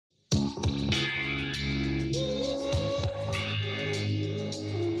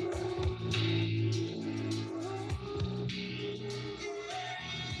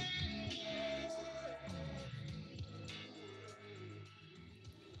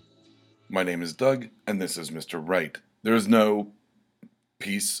My name is Doug, and this is Mr. Right. There is no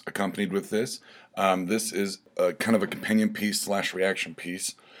piece accompanied with this. This is a kind of a companion piece slash reaction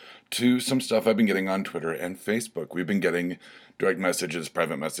piece to some stuff I've been getting on Twitter and Facebook. We've been getting direct messages,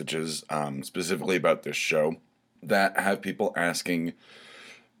 private messages, specifically about this show that have people asking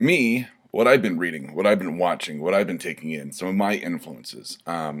me what I've been reading, what I've been watching, what I've been taking in, some of my influences.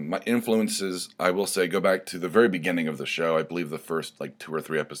 My influences, I will say, go back to the very beginning of the show. I believe the first 2 or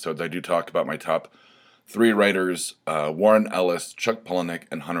 3 episodes. I do talk about my top 3 writers, Warren Ellis, Chuck Palahniuk,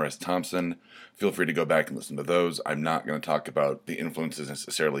 and Hunter S. Thompson. Feel free to go back and listen to those. I'm not going to talk about the influences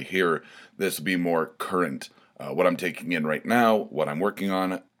necessarily here. This will be more current. What I'm taking in right now, what I'm working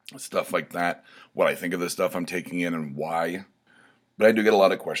on, stuff like that, what I think of the stuff I'm taking in and why. But I do get a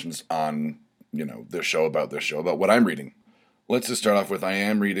lot of questions on, this show, about what I'm reading. Let's just start off with I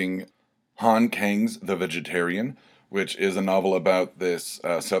am reading Han Kang's The Vegetarian, which is a novel about this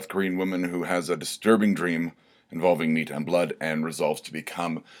South Korean woman who has a disturbing dream involving meat and blood and resolves to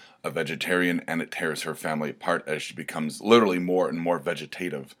become a vegetarian, and it tears her family apart as she becomes literally more and more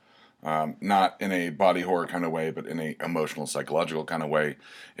vegetative. Not in a body horror kind of way, but in a emotional, psychological kind of way.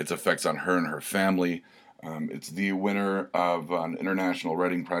 Its effects on her and her family. It's the winner of an international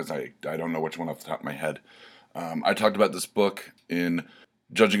writing prize. I don't know which one off the top of my head. I talked about this book in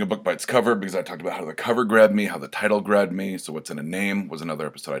Judging a Book by Its Cover because I talked about how the cover grabbed me, how the title grabbed me. So What's in a Name was another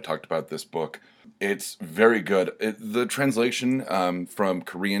episode I talked about this book. It's very good. The translation from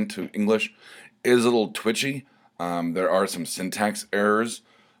Korean to English is a little twitchy. There are some syntax errors.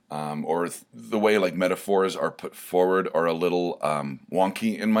 The way metaphors are put forward are a little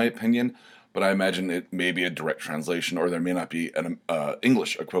wonky in my opinion, but I imagine it may be a direct translation or there may not be an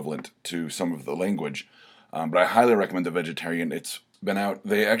English equivalent to some of the language. But I highly recommend The Vegetarian. It's been out.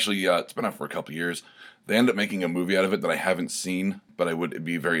 It's been out for a couple years. They end up making a movie out of it that I haven't seen, but I would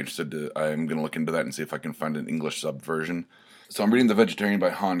be very interested I'm going to look into that and see if I can find an English sub version. So I'm reading The Vegetarian by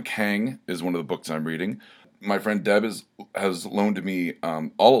Han Kang is one of the books I'm reading. My friend Deb has loaned me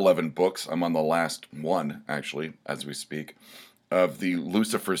all 11 books. I'm on the last one, actually, as we speak, of the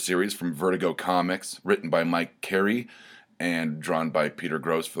Lucifer series from Vertigo Comics, written by Mike Carey and drawn by Peter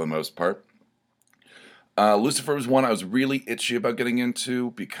Gross for the most part. Lucifer was one I was really itchy about getting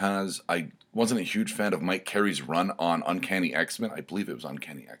into because I wasn't a huge fan of Mike Carey's run on Uncanny X-Men. I believe it was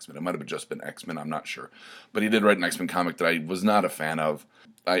Uncanny X-Men. It might have just been X-Men, I'm not sure. But he did write an X-Men comic that I was not a fan of.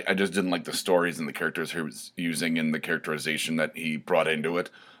 I just didn't like the stories and the characters he was using and the characterization that he brought into it.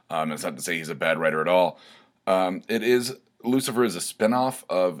 It's not to say he's a bad writer at all. Lucifer is a spin-off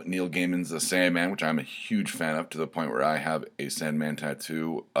of Neil Gaiman's The Sandman, which I'm a huge fan of, to the point where I have a Sandman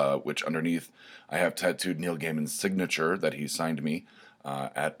tattoo, which underneath I have tattooed Neil Gaiman's signature that he signed me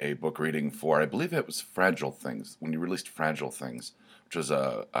at a book reading for, I believe it was Fragile Things, when he released Fragile Things, which was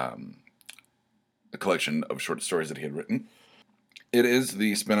a collection of short stories that he had written. It is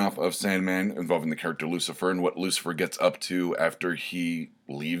the spin-off of Sandman involving the character Lucifer and what Lucifer gets up to after he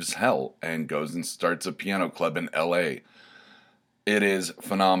leaves hell and goes and starts a piano club in L.A. It is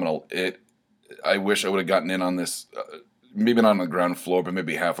phenomenal. I wish I would have gotten in on this, maybe not on the ground floor, but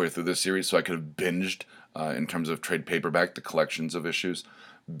maybe halfway through this series, so I could have binged, in terms of trade paperback, the collections of issues.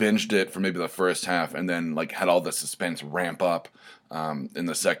 Binged it for maybe the first half, and then had all the suspense ramp up in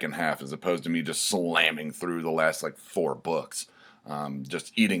the second half, as opposed to me just slamming through the last 4 books,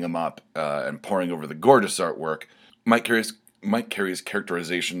 just eating them up and poring over the gorgeous artwork. Mike Carey's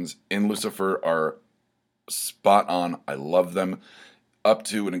characterizations in Lucifer are spot on. I love them, up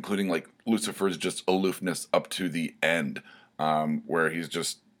to and including Lucifer's just aloofness up to the end, where he's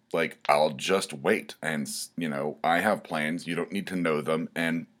just I'll just wait, and I have plans, you don't need to know them,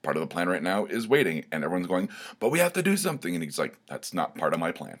 and part of the plan right now is waiting, and everyone's going, but we have to do something, and he's like, that's not part of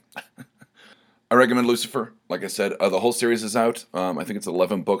my plan. I recommend Lucifer. Like I said, the whole series is out. I think it's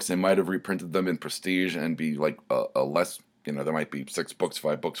 11 books. They might have reprinted them in Prestige and be a less, there might be 6 books,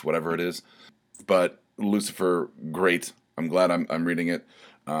 5 books, whatever it is. But Lucifer, great. I'm glad I'm reading it.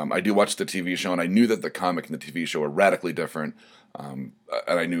 I do watch the TV show, and I knew that the comic and the TV show are radically different. And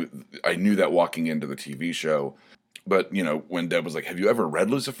I knew that walking into the TV show. But when Deb was like, "Have you ever read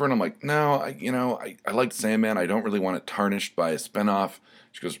Lucifer?" and I'm like, "No, I liked Sandman. I don't really want it tarnished by a spinoff."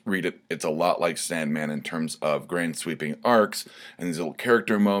 She goes, "Read it. It's a lot like Sandman in terms of grand sweeping arcs and these little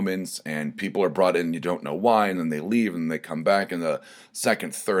character moments, and people are brought in, you don't know why, and then they leave and they come back in the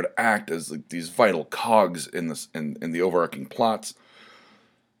second, third act as these vital cogs in the overarching plots."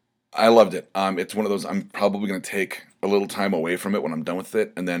 I loved it. It's one of those, I'm probably going to take a little time away from it when I'm done with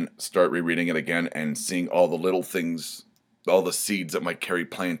it, and then start rereading it again and seeing all the little things, all the seeds that Mike Carey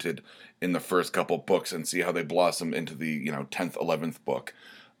planted in the first couple books, and see how they blossom into the 10th, 11th book.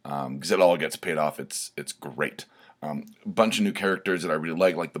 because it all gets paid off. It's great. A bunch of new characters that I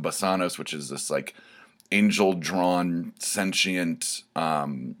really like the Basanos, which is this like angel drawn sentient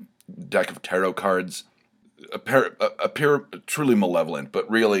deck of tarot cards. Appear truly malevolent, but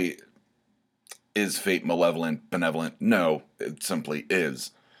really, is fate malevolent, benevolent? No, it simply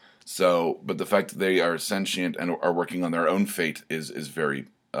is. So, but the fact that they are sentient and are working on their own fate is very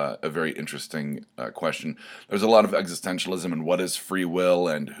a very interesting question. There's a lot of existentialism and what is free will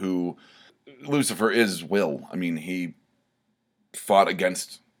and who Lucifer is will. I mean, he fought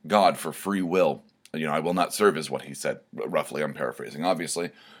against God for free will. I will not serve is what he said. Roughly, I'm paraphrasing,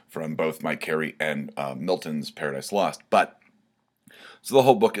 obviously, from both Mike Carey and Milton's Paradise Lost. But so the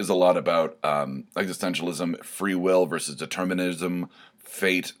whole book is a lot about existentialism, free will versus determinism,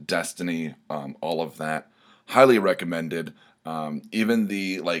 fate, destiny, all of that. Highly recommended. Even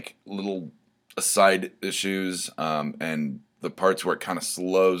the like little aside issues and the parts where it kind of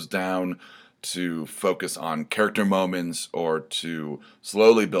slows down to focus on character moments or to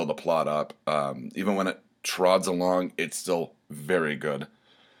slowly build a plot up. Even when it trods along, it's still very good.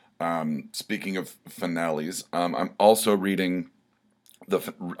 Speaking of finales, I'm also reading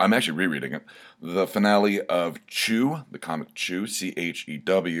I'm actually rereading it. The finale of Chew, the comic Chew,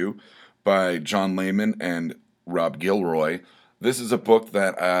 Chew, by John Layman and Rob Gilroy. This is a book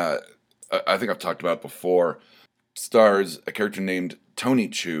that I think I've talked about before. Stars a character named Tony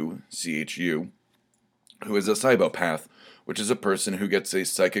Chu, Chu, who is a psychopath, which is a person who gets a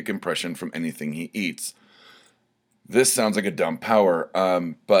psychic impression from anything he eats. This sounds like a dumb power,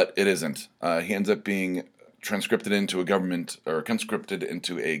 but it isn't. He ends up being conscripted into a government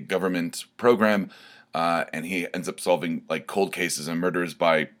program, and he ends up solving like cold cases and murders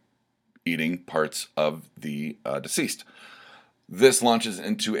by eating parts of the deceased. This launches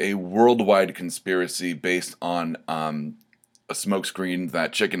into a worldwide conspiracy based on a smokescreen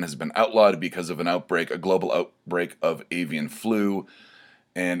that chicken has been outlawed because of a global outbreak of avian flu,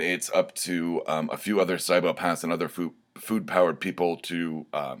 and it's up to a few other psychopaths and other food-powered people to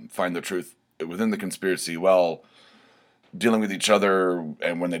find the truth within the conspiracy while dealing with each other,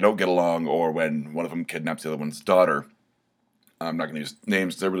 and when they don't get along or when one of them kidnaps the other one's daughter. I'm not going to use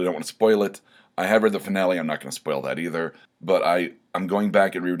names. I really don't want to spoil it. I have read the finale. I'm not going to spoil that either. But I'm going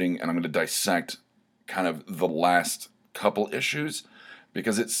back and reading, and I'm going to dissect kind of the last couple issues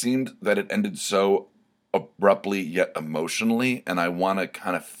because it seemed that it ended so abruptly yet emotionally, and I want to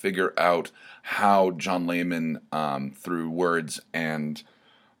kind of figure out how John Layman, through words, and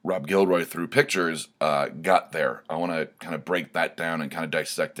Rob Gilroy through pictures got there. I want to kind of break that down and kind of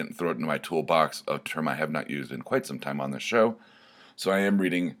dissect it and throw it into my toolbox, a term I have not used in quite some time on this show. So I am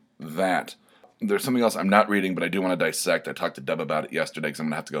reading that. There's something else I'm not reading, but I do want to dissect. I talked to Deb about it yesterday because I'm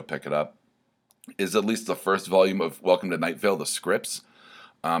going to have to go pick it up. Is at least the first volume of Welcome to Night Vale, the scripts.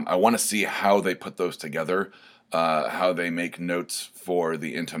 I want to see how they put those together, how they make notes for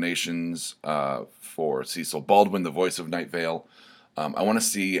the intonations for Cecil Baldwin, the voice of Night Vale. I want to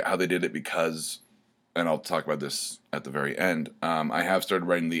see how they did it because, and I'll talk about this at the very end, I have started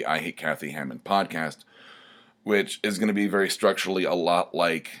writing the I Hate Kathy Hammond podcast, which is going to be very structurally a lot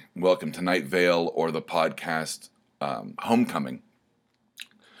like Welcome to Night Vale or the podcast Homecoming,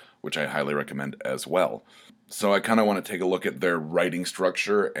 which I highly recommend as well. So I kind of want to take a look at their writing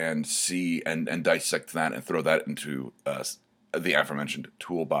structure and see and dissect that and throw that into the aforementioned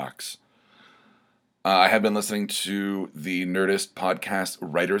toolbox. I have been listening to the Nerdist podcast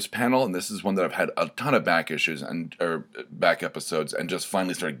Writers Panel, and this is one that I've had a ton of back episodes and just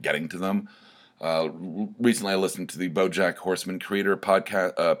finally started getting to them. Recently, I listened to the BoJack Horseman creator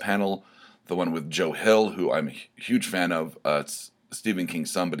podcast panel, the one with Joe Hill, who I'm a huge fan of. It's Stephen King's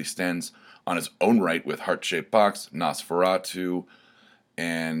son, but he stands on his own right with Heart-Shaped Box, Nosferatu,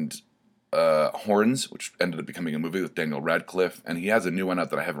 and Horns, which ended up becoming a movie with Daniel Radcliffe, and he has a new one out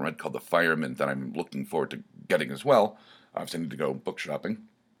that I haven't read called The Fireman that I'm looking forward to getting as well. Obviously, I need to go book shopping.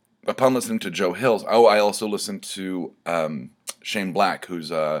 Upon listening to Joe Hill's, I also listened to Shane Black, who's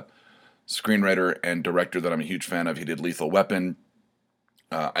a screenwriter and director that I'm a huge fan of. He did Lethal Weapon,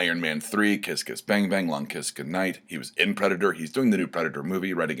 Iron Man 3, Kiss Kiss Bang Bang, Long Kiss Goodnight. He was in Predator. He's doing the new Predator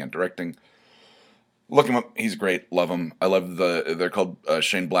movie, writing and directing. Look him up. He's great. Love him. I love they're called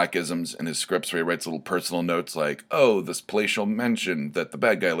Shane Blackisms in his scripts, where he writes little personal notes like, oh, this palatial mansion that the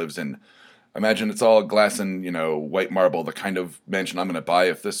bad guy lives in. Imagine it's all glass and, white marble, the kind of mansion I'm going to buy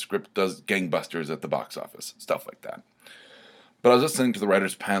if this script does gangbusters at the box office. Stuff like that. But I was listening to the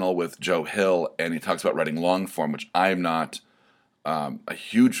writer's panel with Joe Hill, and he talks about writing long form, which I'm not a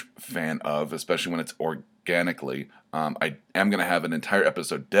huge fan of, especially when it's organically. I am going to have an entire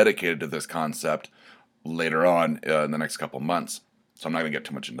episode dedicated to this concept later on in the next couple months. so I'm not going to get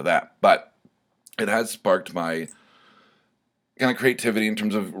too much into that. But it has sparked my kind of creativity in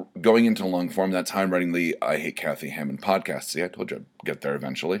terms of going into long form. That's how I'm writing the I Hate Kathy Hammond podcast. See, I told you I'd get there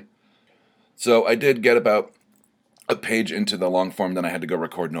eventually. So I did get about a page into the long form, then I had to go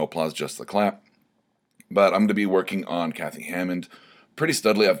record No Applause, Just the Clap. But I'm going to be working on Kathy Hammond pretty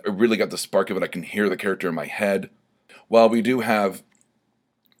steadily. I've really got the spark of it. I can hear the character in my head. While we do have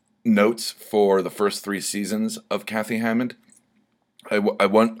notes for the first 3 seasons of Kathy Hammond, I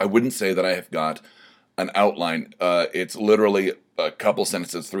wouldn't say that I have got an outline. It's literally a couple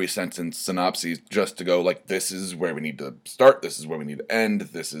sentences, 3-sentence synopses, just to go like, this is where we need to start, this is where we need to end,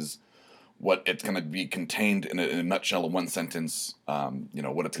 this is what it's going to be contained in a nutshell, in 1 sentence,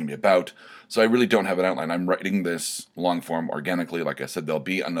 what it's going to be about. So I really don't have an outline. I'm writing this long form organically. Like I said, there'll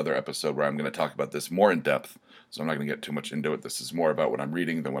be another episode where I'm going to talk about this more in depth. So I'm not going to get too much into it. This is more about what I'm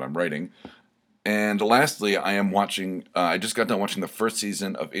reading than what I'm writing. And lastly, I just got done watching the first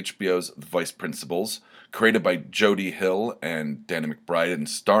season of HBO's The Vice Principals, created by Jody Hill and Danny McBride, and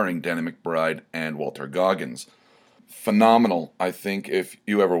starring Danny McBride and Walter Goggins. Phenomenal. I think if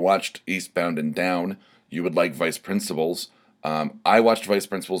you ever watched Eastbound and Down, you would like Vice Principals. I watched Vice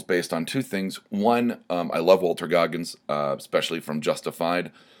Principals based on 2 things. One, I love Walter Goggins, especially from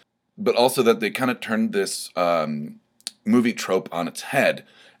Justified, but also that they kind of turned this movie trope on its head.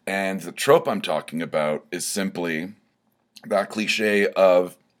 And the trope I'm talking about is simply that cliche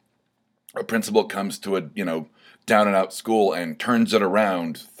of a principal comes to a, down and out school and turns it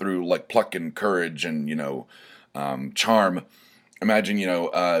around through like pluck and courage and, charm.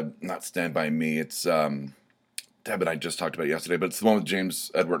 Imagine, not Stand By Me. It's Deb and I just talked about it yesterday, but it's the one with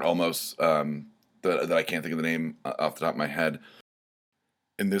James Edward Olmos that I can't think of the name off the top of my head.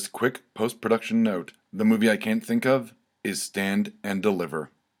 In this quick post-production note, the movie I can't think of is Stand and Deliver.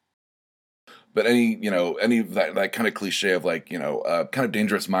 But any of that kind of cliche of like, kind of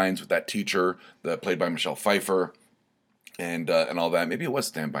Dangerous Minds with that teacher played by Michelle Pfeiffer and all that. Maybe it was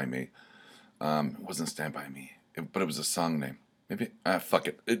Stand By Me. It wasn't Stand By Me, but it was a song name. Maybe, fuck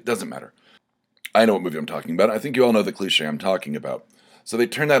it. It doesn't matter. I know what movie I'm talking about. I think you all know the cliche I'm talking about. So they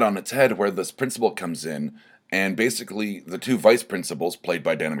turn that on its head where this principal comes in, and basically the 2 vice principals, played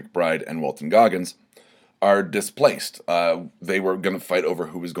by Danny McBride and Walton Goggins, are displaced. They were going to fight over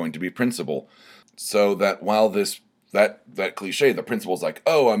who was going to be principal. So that while that cliche, the principal's like,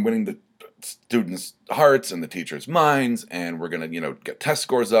 oh, I'm winning the students' hearts and the teachers' minds, and we're going to, get test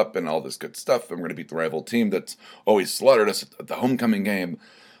scores up and all this good stuff, and we're going to beat the rival team that's always slaughtered us at the homecoming game,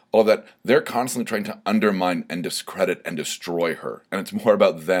 all that, they're constantly trying to undermine and discredit and destroy her. And it's more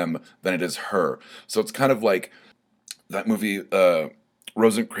about them than it is her. So it's kind of like that movie,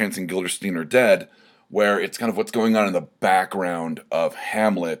 Rosencrantz and Guildenstern Are Dead, where it's kind of what's going on in the background of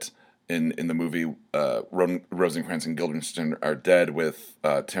Hamlet in the movie Rosencrantz and Guildenstern Are Dead with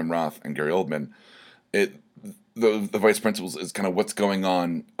Tim Roth and Gary Oldman. The Vice Principals is kind of what's going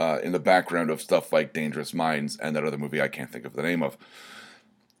on in the background of stuff like Dangerous Minds and that other movie I can't think of the name of.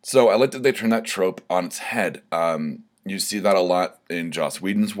 So I like that they turn that trope on its head. You see that a lot in Joss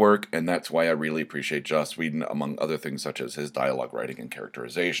Whedon's work, and that's why I really appreciate Joss Whedon, among other things such as his dialogue writing and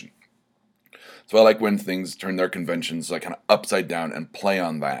characterization. So I like when things turn their conventions like kind of upside down and play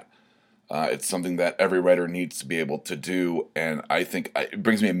on that. It's something that every writer needs to be able to do, and I think it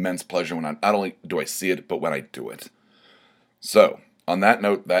brings me immense pleasure when not only do I see it, but when I do it. So, on that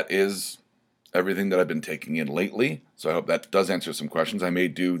note, that is everything that I've been taking in lately. So I hope that does answer some questions. I may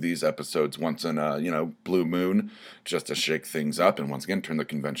do these episodes once in a, blue moon just to shake things up and once again turn the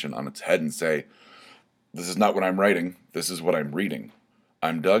convention on its head and say, this is not what I'm writing, this is what I'm reading.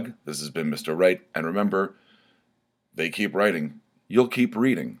 I'm Doug, this has been Mr. Wright, and remember, they keep writing, you'll keep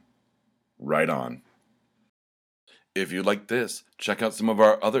reading. Right on. If you like this, check out some of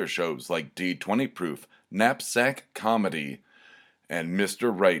our other shows like D20 Proof, Knapsack Comedy, and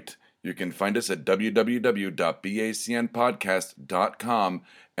Mr. Wright. You can find us at www.bacnpodcast.com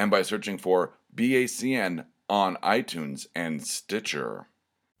and by searching for BACN on iTunes and Stitcher.